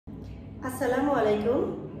Assalamu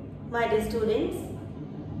alaikum, my dear students.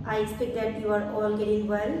 I expect that you are all getting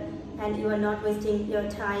well and you are not wasting your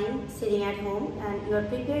time sitting at home and you are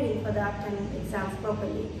preparing for the upcoming exams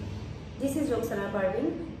properly. This is Roxana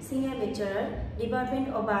Parvin, Senior Lecturer, Department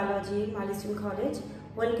of Biology, Maliston College.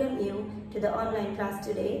 Welcome you to the online class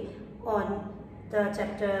today on the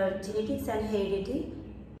chapter Genetics and Heredity.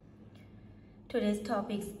 Today's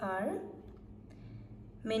topics are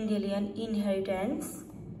Mendelian inheritance,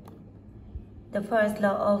 the first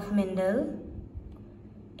law of Mendel,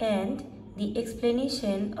 and the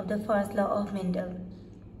explanation of the first law of Mendel.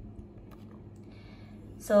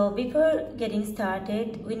 So before getting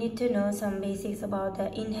started, we need to know some basics about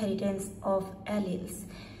the inheritance of alleles.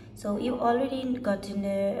 So you already got to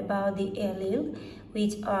know about the allele,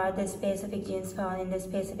 which are the specific genes found in the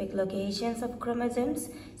specific locations of chromosomes,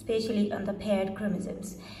 especially on the paired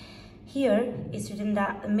chromosomes. Here it's written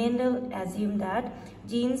that Mendel assumed that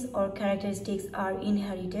genes or characteristics are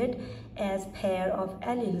inherited as pair of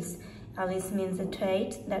alleles. Alleles means the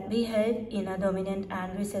traits that behave in a dominant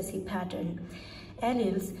and recessive pattern.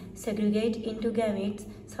 Alleles segregate into gametes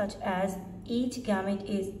such as each gamete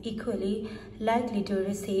is equally likely to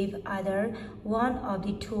receive either one of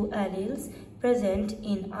the two alleles present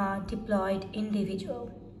in a diploid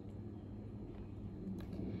individual.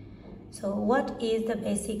 So what is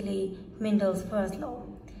basically Mendel's first law?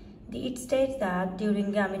 It states that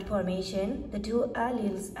during gamete formation, the two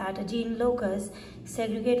alleles at a gene locus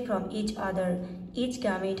segregate from each other. Each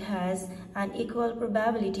gamete has an equal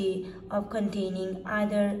probability of containing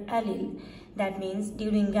either allele. That means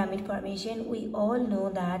during gamete formation, we all know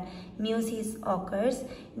that meiosis occurs.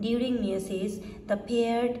 During meiosis, the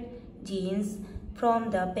paired genes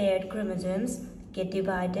from the paired chromosomes get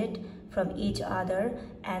divided from each other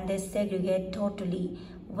and they segregate totally.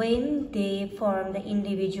 When they form the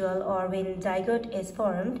individual or when zygote is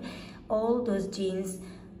formed, all those genes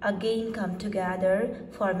again come together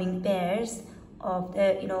forming pairs of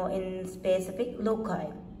the in specific loci.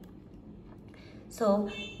 So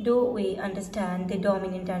do we understand the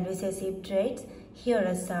dominant and recessive traits? Here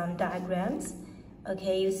are some diagrams.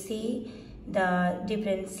 Okay, you see the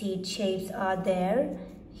different seed shapes are there.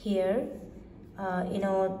 Here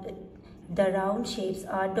the round shapes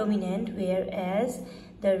are dominant, whereas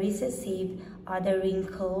the recessive are the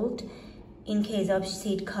wrinkled. In case of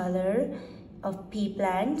seed color of pea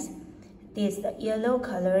plants, the yellow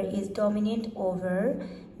color is dominant over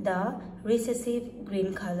the recessive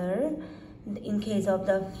green color. In case of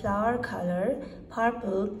the flower color,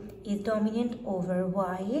 purple is dominant over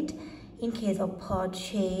white. In case of pod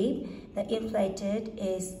shape, the inflated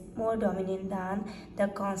is more dominant than the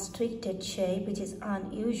constricted shape, which is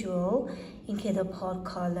unusual. In case of pod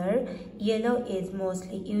color, yellow is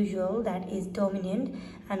mostly usual, that is dominant,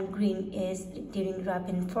 and green is during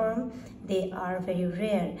rapid form. They are very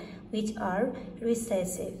rare, which are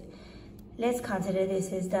recessive. Let's consider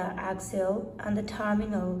this is the axial and the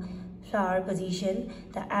terminal flower position.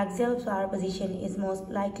 The axial flower position is most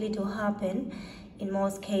likely to happen in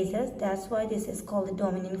most cases. That's why this is called the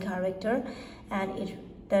dominant character, and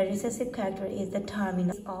the recessive character is the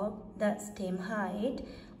terminal of the stem height.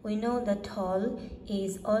 We know the tall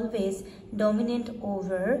is always dominant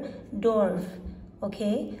over dwarf,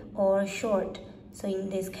 okay, or short. So in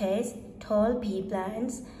this case, tall pea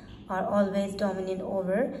plants are always dominant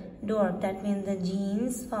over dwarf. That means the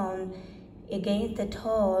genes found against the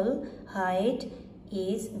tall height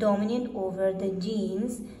is dominant over the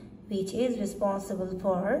genes which is responsible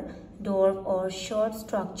for dwarf or short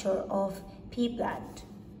structure of pea plant.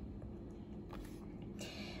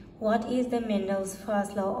 What is the Mendel's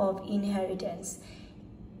first law of inheritance?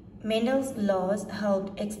 Mendel's laws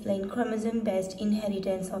helped explain chromosome-based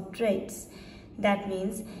inheritance of traits. That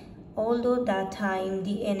means, although that time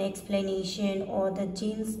DNA explanation or the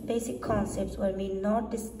gene's basic concepts were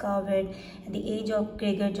not discovered at the age of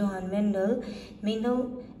Gregor Johann Mendel,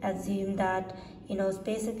 Mendel assumed that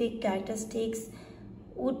specific characteristics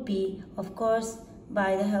would be, of course,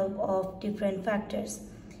 by the help of different factors.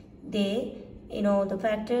 The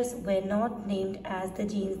factors were not named as the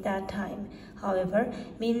genes that time. However,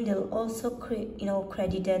 Mendel also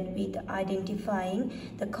credited with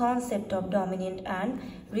identifying the concept of dominant and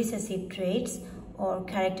recessive traits or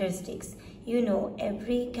characteristics.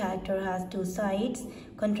 Every character has two sides,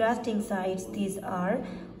 contrasting sides. These are,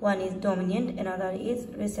 one is dominant, another is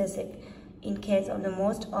recessive. In case of the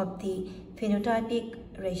most of the phenotypic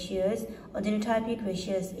ratios or genotypic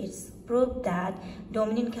ratios, it's proved that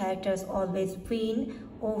dominant characters always win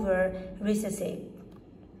over recessive.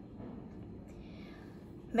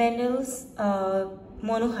 Mendel's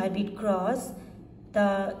monohybrid cross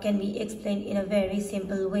can be explained in a very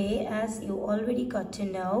simple way, as you already got to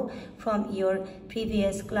know from your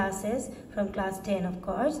previous classes, from class 10 of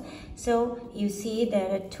course. So you see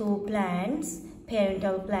there are two plants,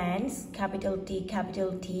 parental plants, capital T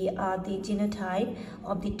are the genotype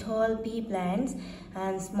of the tall pea plants,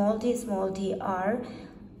 and small t are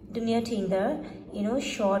denoting the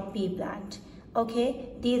short pea plant. Okay,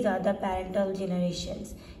 these are the parental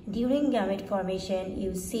generations. During gamete formation,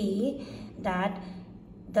 you see that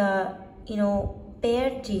the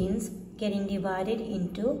paired genes getting divided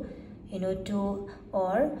into 2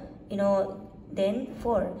 or then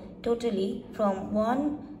 4, totally from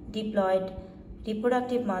one diploid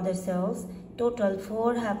reproductive mother cells. Total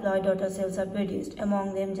 4 haploid daughter cells are produced.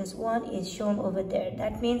 Among them, just one is shown over there.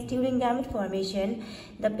 That means during gamete formation,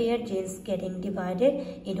 the paired genes getting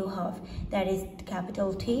divided into half. That is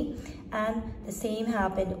capital T, and the same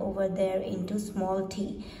happened over there into small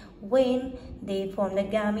t. When they form the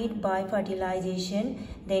gamete by fertilization,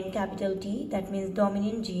 then capital T, that means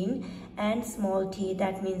dominant gene, and small t,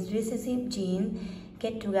 that means recessive gene,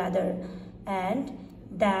 get together, and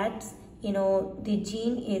that's the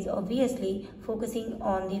gene is obviously focusing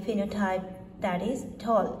on the phenotype that is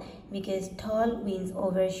tall, because tall wins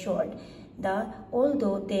over short.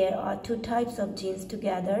 Although there are two types of genes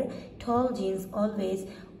together, tall genes always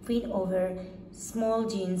win over small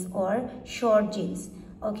genes or short genes.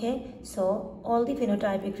 Okay, so all the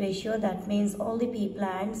phenotypic ratio, that means all the pea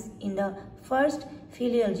plants in the first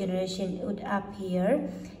filial generation would appear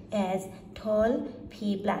as tall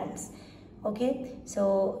pea plants. Okay,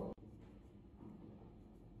 so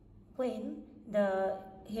when the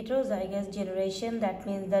heterozygous generation, that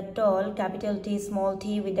means the tall capital T small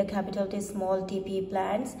t with the capital T small t pea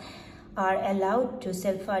plants are allowed to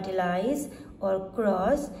self-fertilize or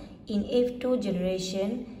cross, in F2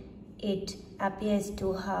 generation it appears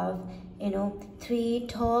to have 3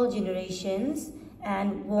 tall generations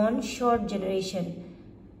and 1 short generation.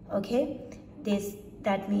 Okay,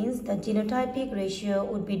 that means the genotypic ratio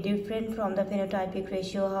would be different from the phenotypic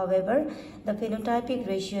ratio. However, the phenotypic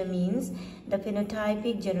ratio means the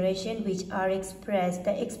phenotypic generation which are expressed,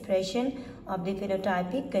 the expression of the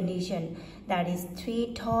phenotypic condition, that is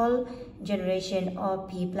 3 tall generation of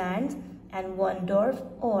pea plants and 1 dwarf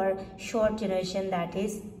or short generation, that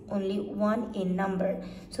is only 1 in number.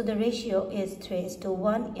 So the ratio is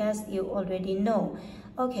 3:1, as you already know.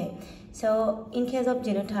 Okay, so in case of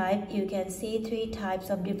genotype, you can see 3 types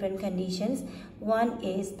of different conditions. One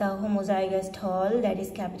is the homozygous tall, that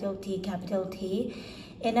is capital T.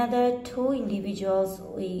 Another 2 individuals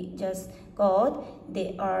we just got,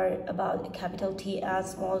 they are about capital T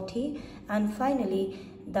as small t. And finally,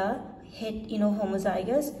 the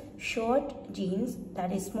homozygous short genes,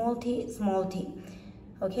 that is small t.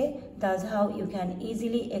 Okay, that's how you can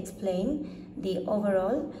easily explain the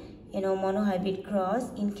overall monohybrid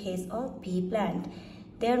cross in case of pea plant.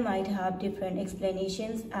 There might have different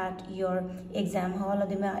explanations at your exam hall, or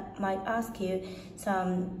they might ask you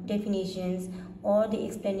some definitions or the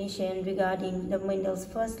explanation regarding the Mendel's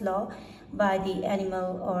first law by the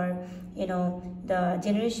animal, or the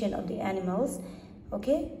generation of the animals.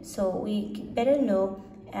 Okay, so we better know,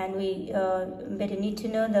 and we better need to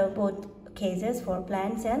know the both cases for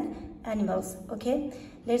plants and animals. Okay,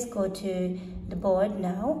 let's go to the board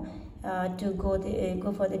now to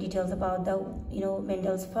go for the details about the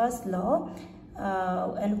Mendel's first law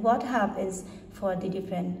and what happens for the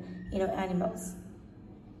different animals.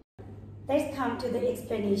 Let's come to the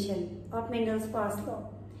explanation of Mendel's first law.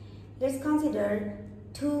 Let's consider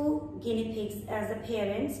 2 guinea pigs as the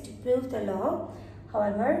parents to prove the law.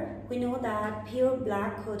 However, we know that pure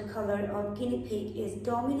black coat color of guinea pig is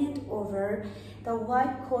dominant over the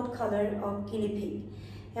white coat color of guinea pig.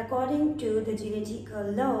 According to the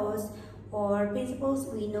genetical laws or principles,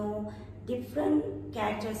 we know different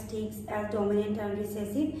characteristics as dominant and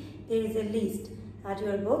recessive. There is a list at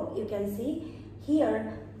your book. You can see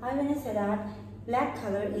here, I want to say that black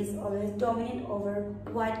color is always dominant over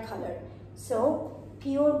white color. So,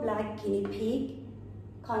 pure black guinea pig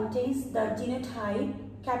contains the genotype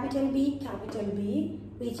capital B,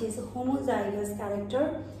 which is homozygous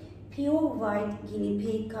character. Pure white guinea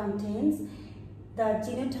pig contains the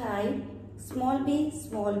genotype small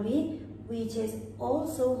b, which is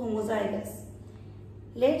also homozygous.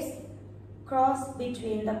 Let's cross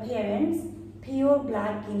between the parents. Pure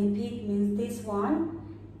black guinea pig means this one,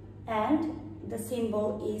 and the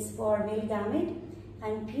symbol is for male gamete,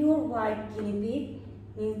 and pure white guinea pig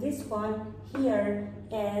means this one here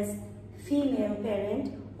as female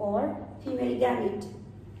parent or female gamete.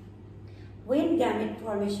 When gamete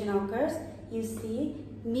formation occurs, you see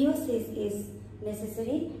meiosis is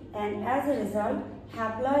necessary, and as a result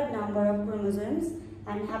haploid number of chromosomes,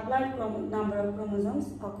 and haploid number of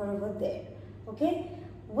chromosomes occur over there. Okay,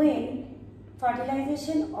 when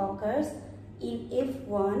fertilization occurs in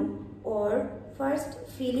F1 or first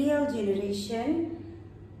filial generation,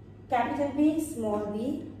 capital B, small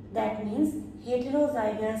b, that means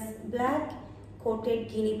heterozygous black coated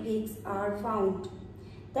guinea pigs are found.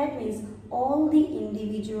 That means all the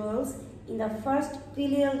individuals in the first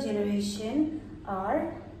filial generation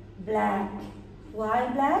are black. Why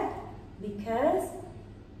black? Because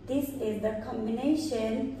this is the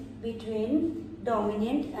combination between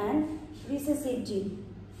dominant and recessive gene.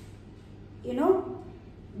 You know,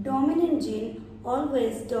 dominant gene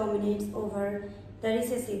always dominates over the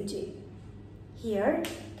recessive gene. Here,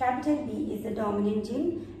 capital B is the dominant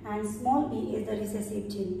gene and small b is the recessive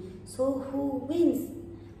gene. So, who wins?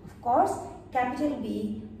 Of course, capital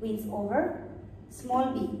B wins over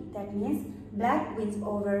small b. That means black wins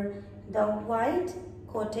over the white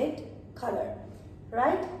coated color.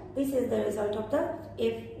 Right? This is the result of the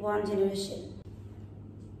F1 generation.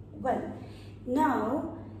 Well,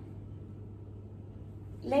 now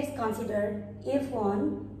let's consider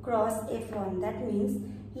F1 cross F1. That means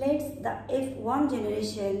let's the F1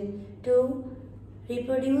 generation to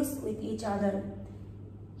reproduce with each other.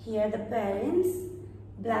 Here the parents,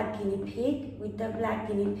 black guinea pig with the black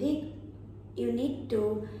guinea pig. You need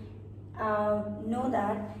to know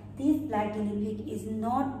that this black guinea pig is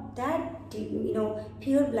not that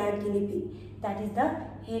pure black guinea pig. That is the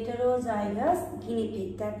heterozygous guinea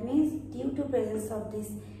pig. That means due to presence of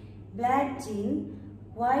this black gene,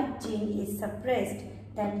 white gene is suppressed.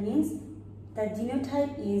 That means the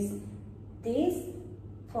genotype is this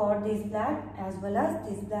for this black as well as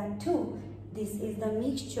this black too. This is the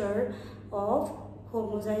mixture of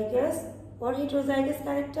homozygous or heterozygous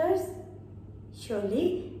characters.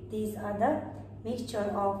 Surely these are the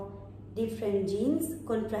mixture of different genes,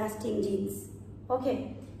 contrasting genes.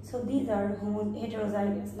 Okay, so these are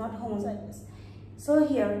heterozygous, not homozygous. So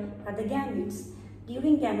here are the gametes.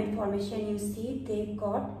 During gamete formation, you see they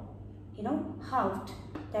got, halved.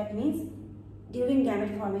 That means during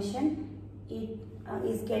gamete formation, it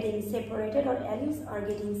is getting separated, or alleles are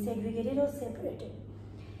getting segregated or separated.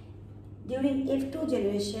 During F2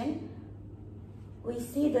 generation, we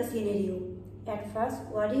see the scenario. At first,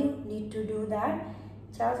 what you need to do that,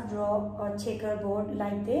 just draw a checkerboard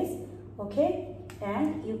like this, okay,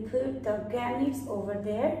 and you put the gametes over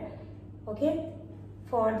there, okay.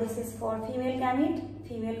 For this is for female gamete.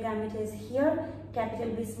 Female gamete is here,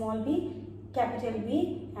 capital B, small b, capital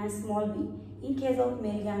B and small b. In case of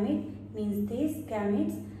male gamete, means these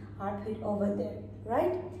gametes are put over there,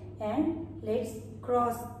 right? And let's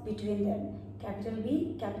cross between them. Capital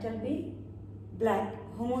B, black,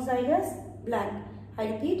 homozygous, black. I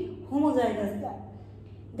repeat, homozygous black.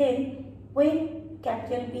 Then when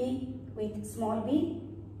capital B with small b,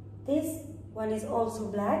 this one is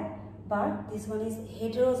also black, but this one is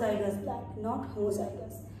heterozygous black, not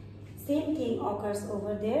homozygous. Same thing occurs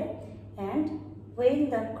over there, and when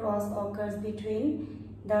the cross occurs between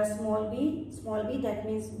the small b, that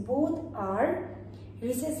means both are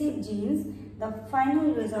recessive genes, the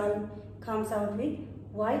final result comes out with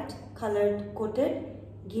white colored coated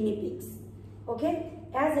guinea pigs. Okay,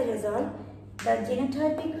 as a result, the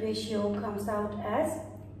genotypic ratio comes out as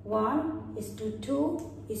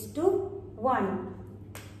 1:2:1.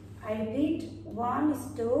 I repeat,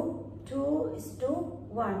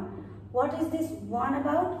 1:2:1. What is this one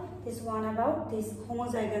about? This one about this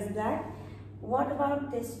homozygous black. What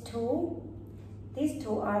about this two? These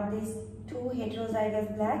two are these two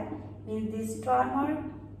heterozygous black, means this star mark.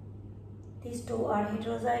 These two are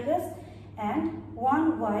heterozygous, and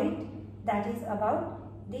one white, that is about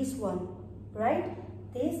this one, right?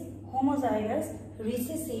 This homozygous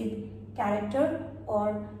recessive character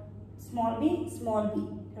or small b,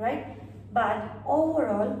 right? But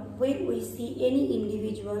overall, when we see any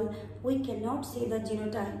individual, we cannot see the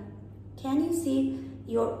genotype. Can you see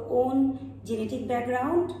your own genetic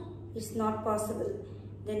background? It's not possible.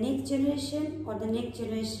 The next generation or the next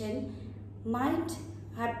generation might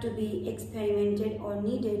have to be experimented or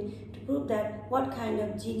needed to prove that what kind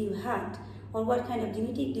of gene you had or what kind of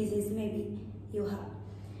genetic disease maybe you have.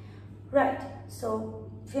 Right, so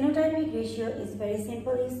phenotypic ratio is very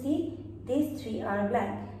simple. You see, these three are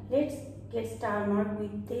black. Let's get star mark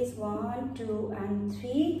with this 1, 2 and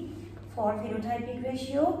 3 for phenotypic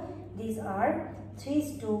ratio. These are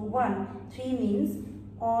 3:1. 3 means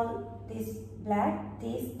all this black,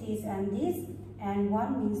 this and this, and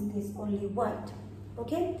 1 means this only white.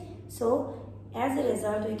 Okay, so as a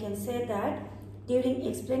result, we can say that during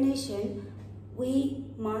explanation, we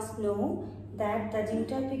must know that the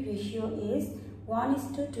genotypic ratio is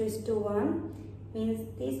 1:2:1 means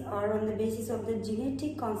these are on the basis of the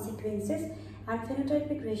genetic consequences, and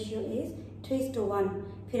phenotypic ratio is 3:1.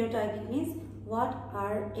 Phenotypic means what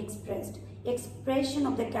are expressed, expression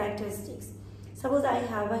of the characteristics. Suppose I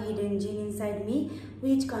have a hidden gene inside me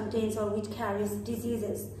which contains or which carries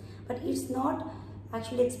diseases, but it's not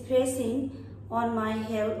actually expressing on my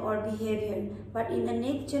health or behavior, but in the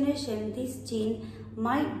next generation this gene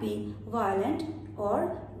might be violent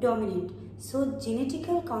or dominant. So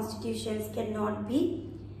genetical constitutions cannot be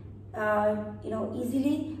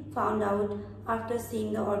easily found out after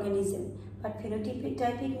seeing the organism, but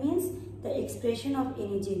phenotypic means the expression of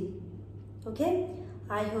any gene. Okay,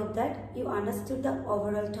 I hope that you understood the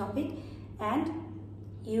overall topic and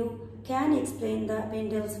you can explain the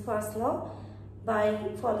Mendel's first law by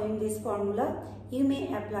following this formula. You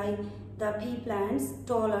may apply the pea plants,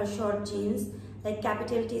 tall or short genes like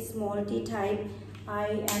capital T, small t type. I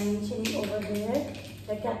am mentioning over there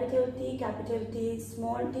the capital T,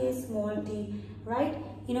 small t, right?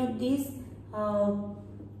 These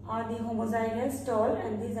are the homozygous tall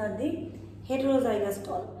and these are the heterozygous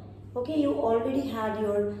tall. Okay, you already had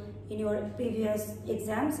in your previous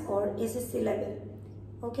exams or SSC level.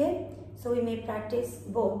 Okay, so we may practice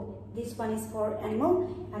both. This one is for animal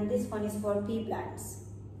and this one is for pea plants.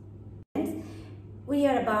 We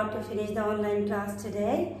are about to finish the online class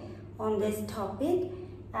today on this topic,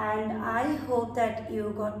 and I hope that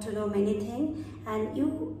you got to know many things and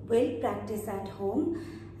you will practice at home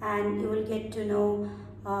and you will get to know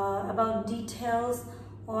about details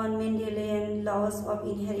on Mendelian laws of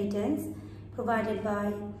inheritance provided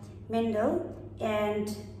by Mendel,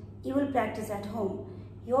 and you will practice at home.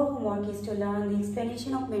 Your homework is to learn the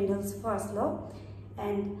explanation of Mendel's first law,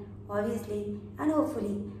 and obviously and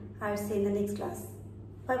hopefully I'll see you in the next class.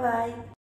 Bye bye.